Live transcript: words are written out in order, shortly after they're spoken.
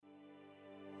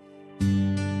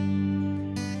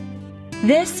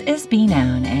This is Be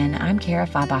Known, and I'm Kara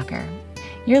Fabacher.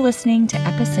 You're listening to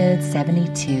episode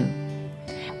 72.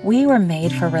 We were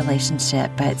made for relationship,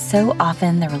 but so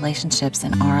often the relationships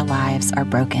in our lives are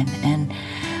broken. And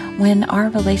when our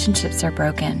relationships are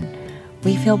broken,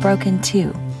 we feel broken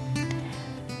too.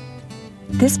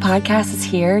 This podcast is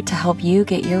here to help you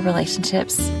get your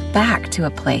relationships back to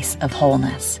a place of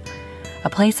wholeness, a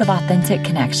place of authentic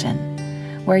connection,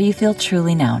 where you feel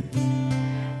truly known.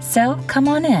 So come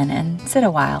on in and sit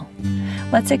a while.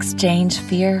 Let's exchange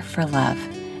fear for love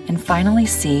and finally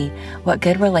see what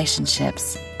good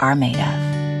relationships are made of.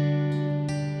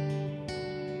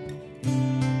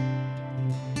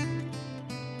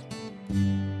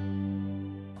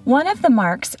 One of the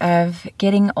marks of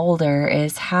getting older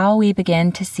is how we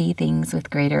begin to see things with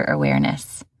greater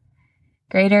awareness,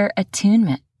 greater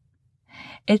attunement.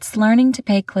 It's learning to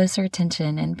pay closer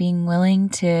attention and being willing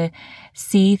to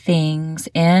see things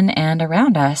in and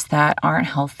around us that aren't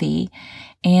healthy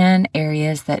and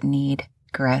areas that need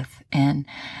growth. And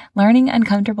learning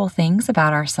uncomfortable things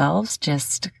about ourselves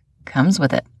just comes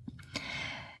with it.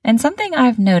 And something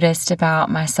I've noticed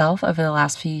about myself over the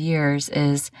last few years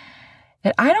is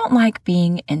that I don't like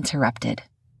being interrupted.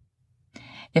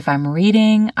 If I'm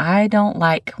reading, I don't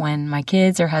like when my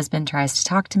kids or husband tries to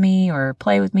talk to me or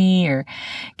play with me or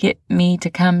get me to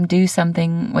come do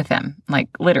something with them, like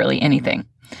literally anything.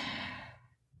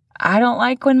 I don't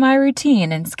like when my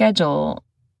routine and schedule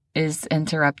is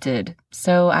interrupted,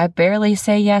 so I barely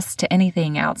say yes to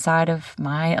anything outside of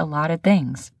my allotted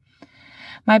things.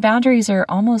 My boundaries are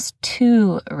almost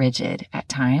too rigid at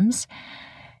times.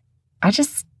 I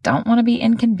just don't want to be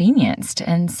inconvenienced.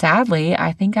 And sadly,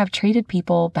 I think I've treated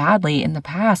people badly in the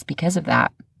past because of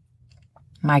that.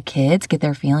 My kids get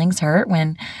their feelings hurt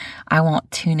when I won't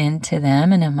tune into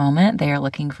them in a moment they are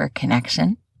looking for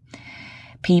connection.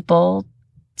 People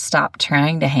stop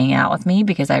trying to hang out with me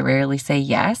because I rarely say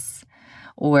yes.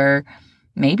 Or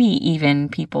maybe even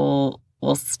people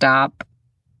will stop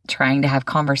trying to have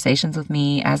conversations with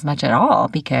me as much at all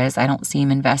because I don't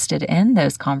seem invested in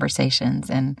those conversations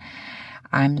and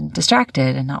I'm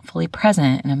distracted and not fully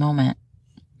present in a moment.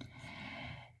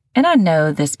 And I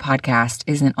know this podcast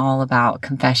isn't all about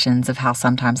confessions of how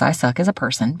sometimes I suck as a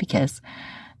person because,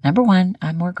 number one,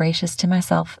 I'm more gracious to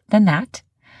myself than that.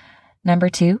 Number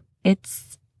two,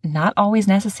 it's not always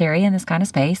necessary in this kind of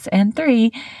space. And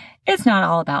three, it's not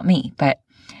all about me. But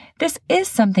this is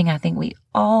something I think we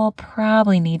all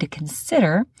probably need to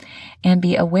consider and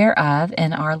be aware of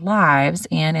in our lives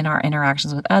and in our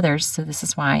interactions with others. So this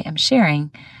is why I'm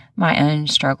sharing my own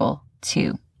struggle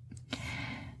too.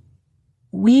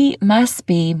 We must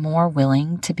be more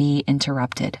willing to be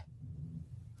interrupted.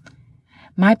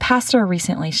 My pastor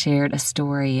recently shared a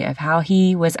story of how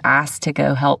he was asked to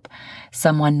go help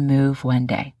someone move one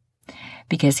day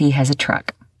because he has a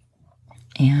truck.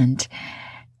 And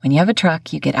when you have a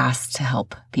truck, you get asked to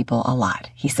help people a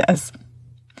lot, he says.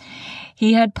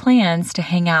 He had plans to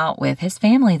hang out with his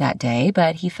family that day,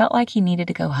 but he felt like he needed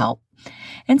to go help.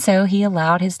 And so he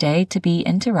allowed his day to be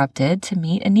interrupted to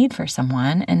meet a need for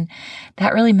someone, and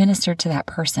that really ministered to that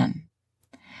person.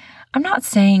 I'm not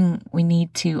saying we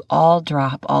need to all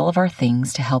drop all of our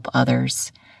things to help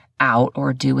others out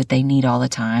or do what they need all the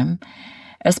time,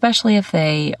 especially if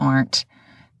they aren't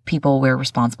people we're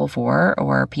responsible for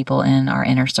or people in our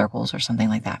inner circles or something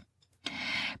like that.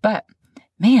 But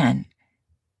man,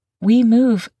 we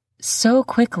move so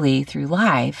quickly through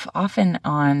life, often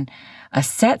on a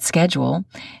set schedule,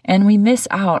 and we miss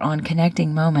out on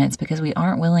connecting moments because we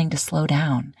aren't willing to slow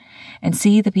down and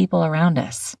see the people around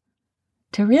us,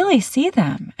 to really see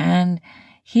them and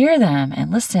hear them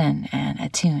and listen and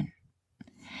attune.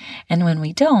 And when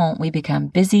we don't, we become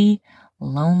busy,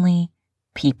 lonely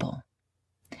people.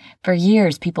 For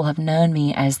years, people have known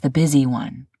me as the busy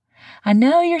one. I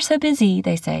know you're so busy,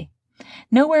 they say.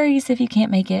 No worries if you can't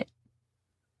make it.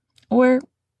 Or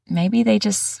maybe they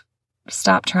just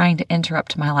stop trying to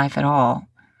interrupt my life at all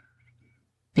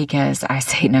because I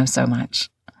say no so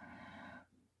much.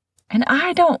 And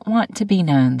I don't want to be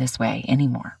known this way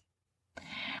anymore.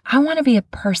 I want to be a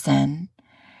person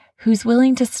who's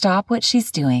willing to stop what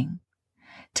she's doing,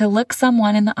 to look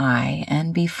someone in the eye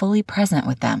and be fully present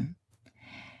with them,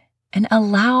 and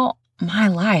allow my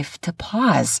life to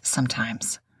pause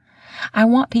sometimes. I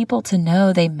want people to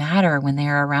know they matter when they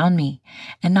are around me,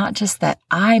 and not just that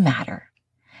I matter,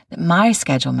 that my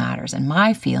schedule matters and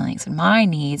my feelings and my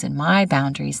needs and my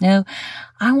boundaries. No,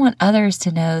 I want others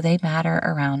to know they matter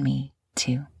around me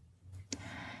too.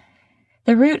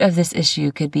 The root of this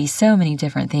issue could be so many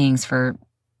different things for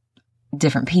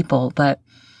different people, but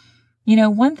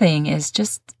one thing is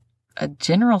just a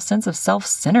general sense of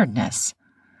self-centeredness.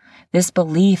 this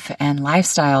belief and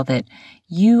lifestyle that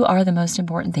you are the most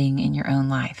important thing in your own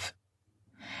life.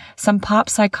 Some pop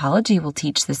psychology will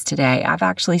teach this today. I've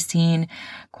actually seen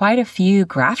quite a few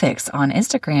graphics on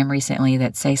Instagram recently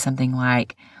that say something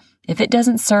like, if it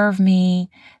doesn't serve me,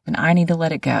 then I need to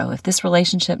let it go. If this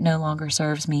relationship no longer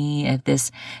serves me, if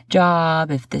this job,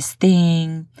 if this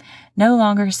thing no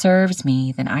longer serves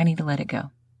me, then I need to let it go.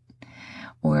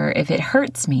 Or if it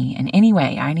hurts me in any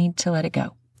way, I need to let it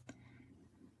go.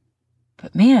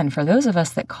 But man, for those of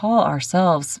us that call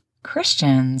ourselves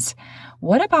Christians,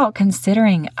 what about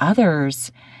considering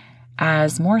others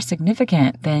as more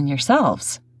significant than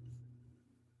yourselves?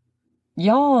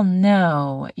 Y'all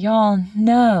know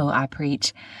I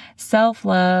preach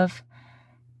self-love.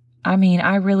 I mean,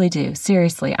 I really do.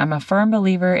 Seriously, I'm a firm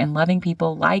believer in loving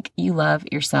people like you love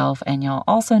yourself. And y'all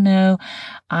also know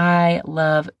I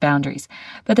love boundaries.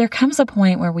 But there comes a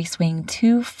point where we swing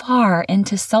too far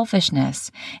into selfishness,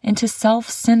 into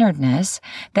self-centeredness,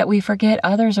 that we forget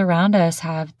others around us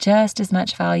have just as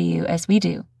much value as we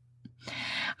do.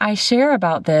 I share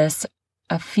about this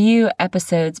a few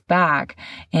episodes back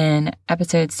in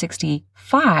episode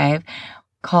 65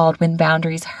 called When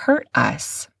Boundaries Hurt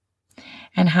Us,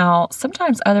 and how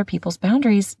sometimes other people's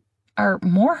boundaries are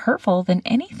more hurtful than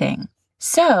anything.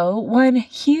 So one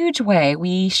huge way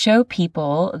we show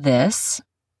people this,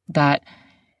 that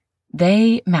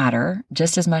they matter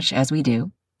just as much as we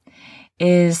do,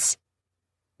 is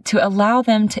to allow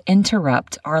them to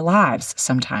interrupt our lives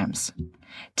sometimes,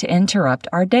 to interrupt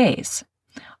our days,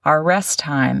 our rest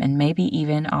time, and maybe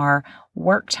even our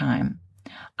work time,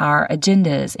 our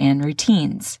agendas and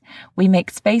routines. We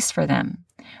make space for them.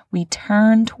 We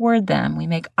turn toward them. We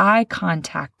make eye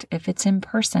contact if it's in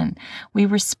person. We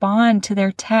respond to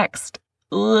their text.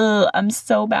 Ugh, I'm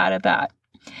so bad at that.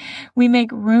 We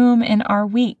make room in our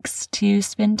weeks to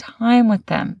spend time with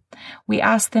them. We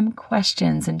ask them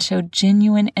questions and show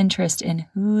genuine interest in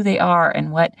who they are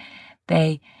and what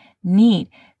they need.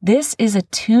 This is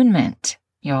attunement,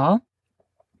 y'all.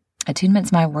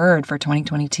 Attunement's my word for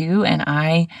 2022, and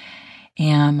I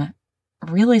am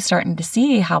really starting to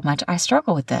see how much I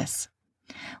struggle with this.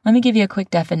 Let me give you a quick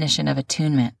definition of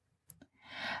attunement.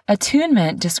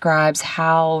 Attunement describes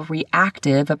how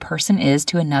reactive a person is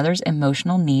to another's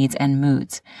emotional needs and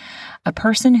moods. A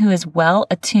person who is well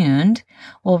attuned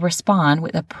will respond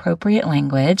with appropriate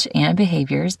language and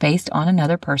behaviors based on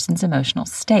another person's emotional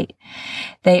state.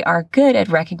 They are good at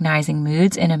recognizing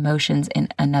moods and emotions in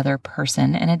another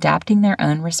person and adapting their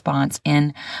own response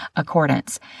in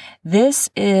accordance.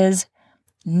 This is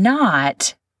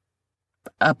not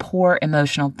a poor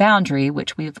emotional boundary,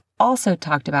 which we've also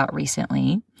talked about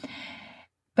recently.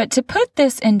 But to put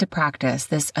this into practice,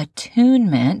 this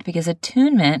attunement, because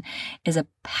attunement is a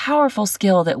powerful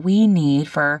skill that we need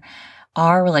for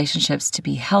our relationships to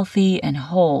be healthy and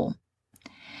whole.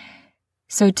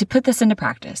 So to put this into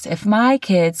practice, if my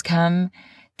kids come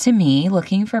to me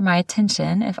looking for my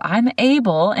attention, if I'm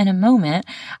able in a moment,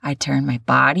 I turn my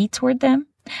body toward them.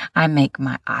 I make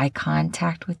my eye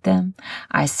contact with them.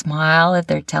 I smile if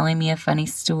they're telling me a funny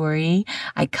story.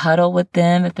 I cuddle with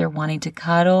them if they're wanting to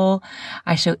cuddle.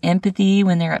 I show empathy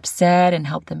when they're upset and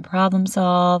help them problem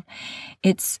solve.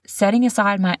 It's setting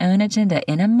aside my own agenda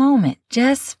in a moment,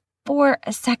 just for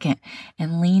a second,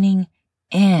 and leaning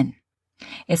in.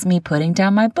 It's me putting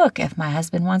down my book if my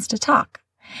husband wants to talk.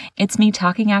 It's me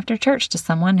talking after church to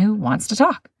someone who wants to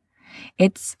talk.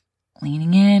 It's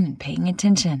leaning in and paying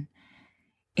attention.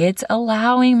 It's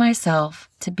allowing myself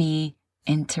to be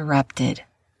interrupted.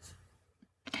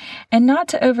 And not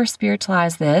to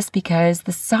over-spiritualize this, because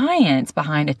the science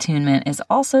behind attunement is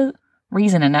also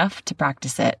reason enough to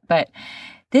practice it. But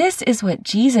this is what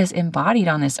Jesus embodied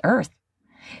on this earth.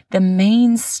 The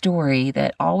main story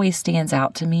that always stands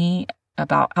out to me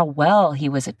about how well he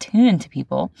was attuned to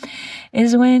people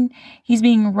is when he's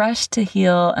being rushed to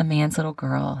heal a man's little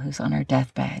girl who's on her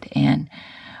deathbed, and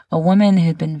a woman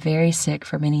who'd been very sick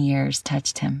for many years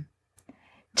touched him.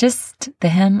 Just the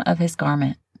hem of his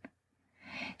garment.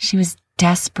 She was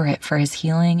desperate for his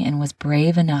healing and was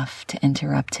brave enough to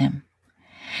interrupt him.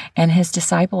 And his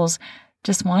disciples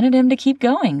just wanted him to keep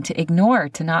going, to ignore,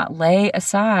 to not lay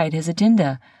aside his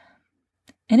agenda.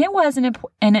 And it was an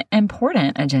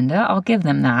important agenda, I'll give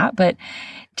them that, but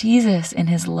Jesus, in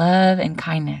his love and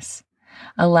kindness,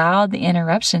 allowed the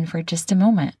interruption for just a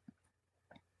moment.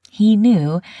 He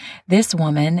knew this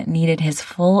woman needed his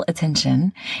full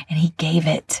attention, and he gave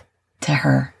it to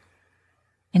her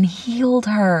and healed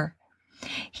her.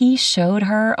 He showed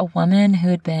her a woman who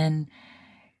had been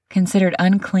considered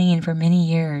unclean for many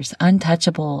years,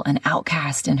 untouchable and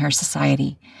outcast in her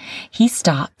society. He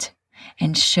stopped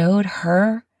and showed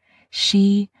her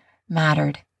she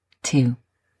mattered too.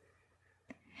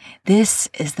 This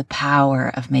is the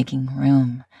power of making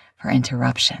room for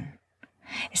interruption,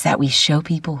 is that we show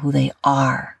people who they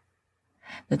are,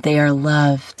 that they are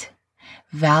loved,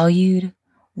 valued,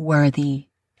 worthy,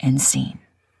 and seen.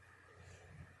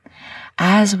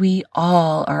 As we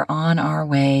all are on our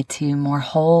way to more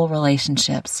whole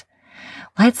relationships,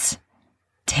 let's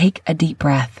take a deep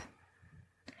breath.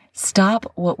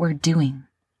 Stop what we're doing.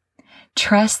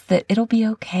 Trust that it'll be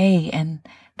okay and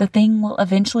the thing will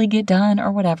eventually get done or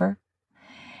whatever.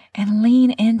 And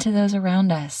lean into those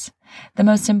around us. The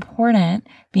most important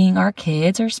being our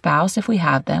kids or spouse if we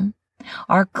have them,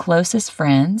 our closest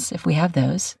friends if we have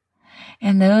those,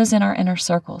 and those in our inner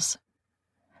circles.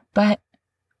 But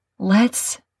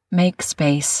let's make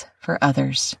space for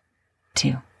others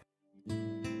too.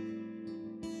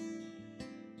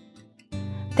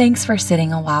 Thanks for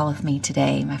sitting a while with me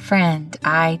today, my friend.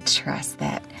 I trust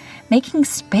that making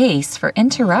space for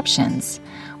interruptions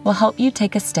will help you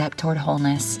take a step toward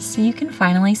wholeness so you can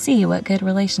finally see what good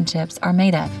relationships are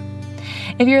made of.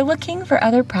 If you're looking for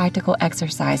other practical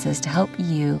exercises to help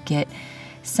you get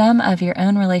some of your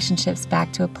own relationships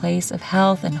back to a place of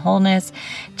health and wholeness,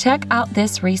 check out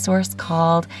this resource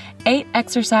called 8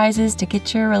 Exercises to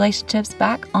Get Your Relationships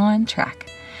Back on Track.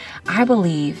 I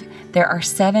believe there are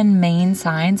 7 main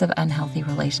signs of unhealthy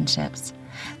relationships.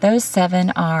 Those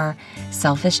 7 are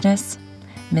selfishness,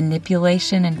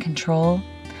 manipulation and control,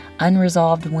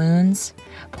 unresolved wounds,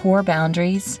 poor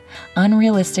boundaries,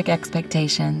 unrealistic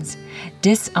expectations,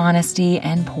 dishonesty,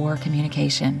 and poor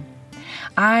communication.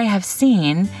 I have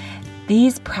seen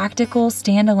these practical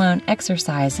standalone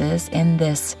exercises in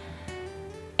this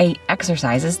 8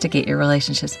 Exercises to Get Your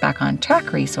Relationships Back on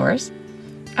Track resource.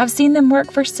 I've seen them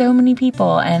work for so many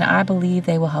people, and I believe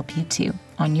they will help you too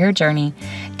on your journey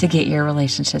to get your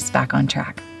relationships back on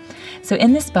track. So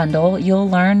in this bundle, you'll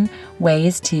learn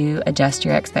ways to adjust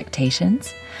your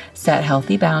expectations, set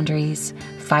healthy boundaries,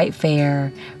 fight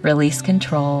fair, release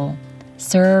control,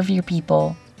 serve your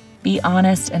people, be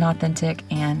honest and authentic,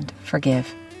 and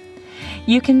forgive.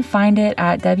 You can find it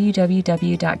at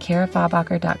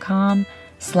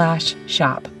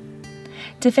www.karafabacher.com/shop.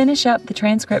 To finish up, the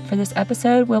transcript for this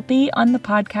episode will be on the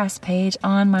podcast page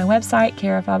on my website,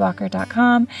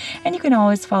 karafabacher.com, and you can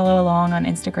always follow along on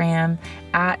Instagram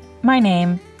at my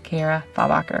name, Kara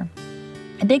Fabacher.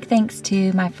 A big thanks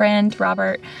to my friend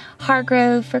Robert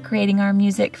Hargrove for creating our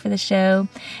music for the show,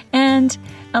 and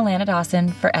Alana Dawson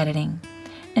for editing.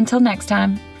 Until next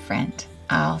time, friend,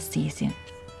 I'll see you soon.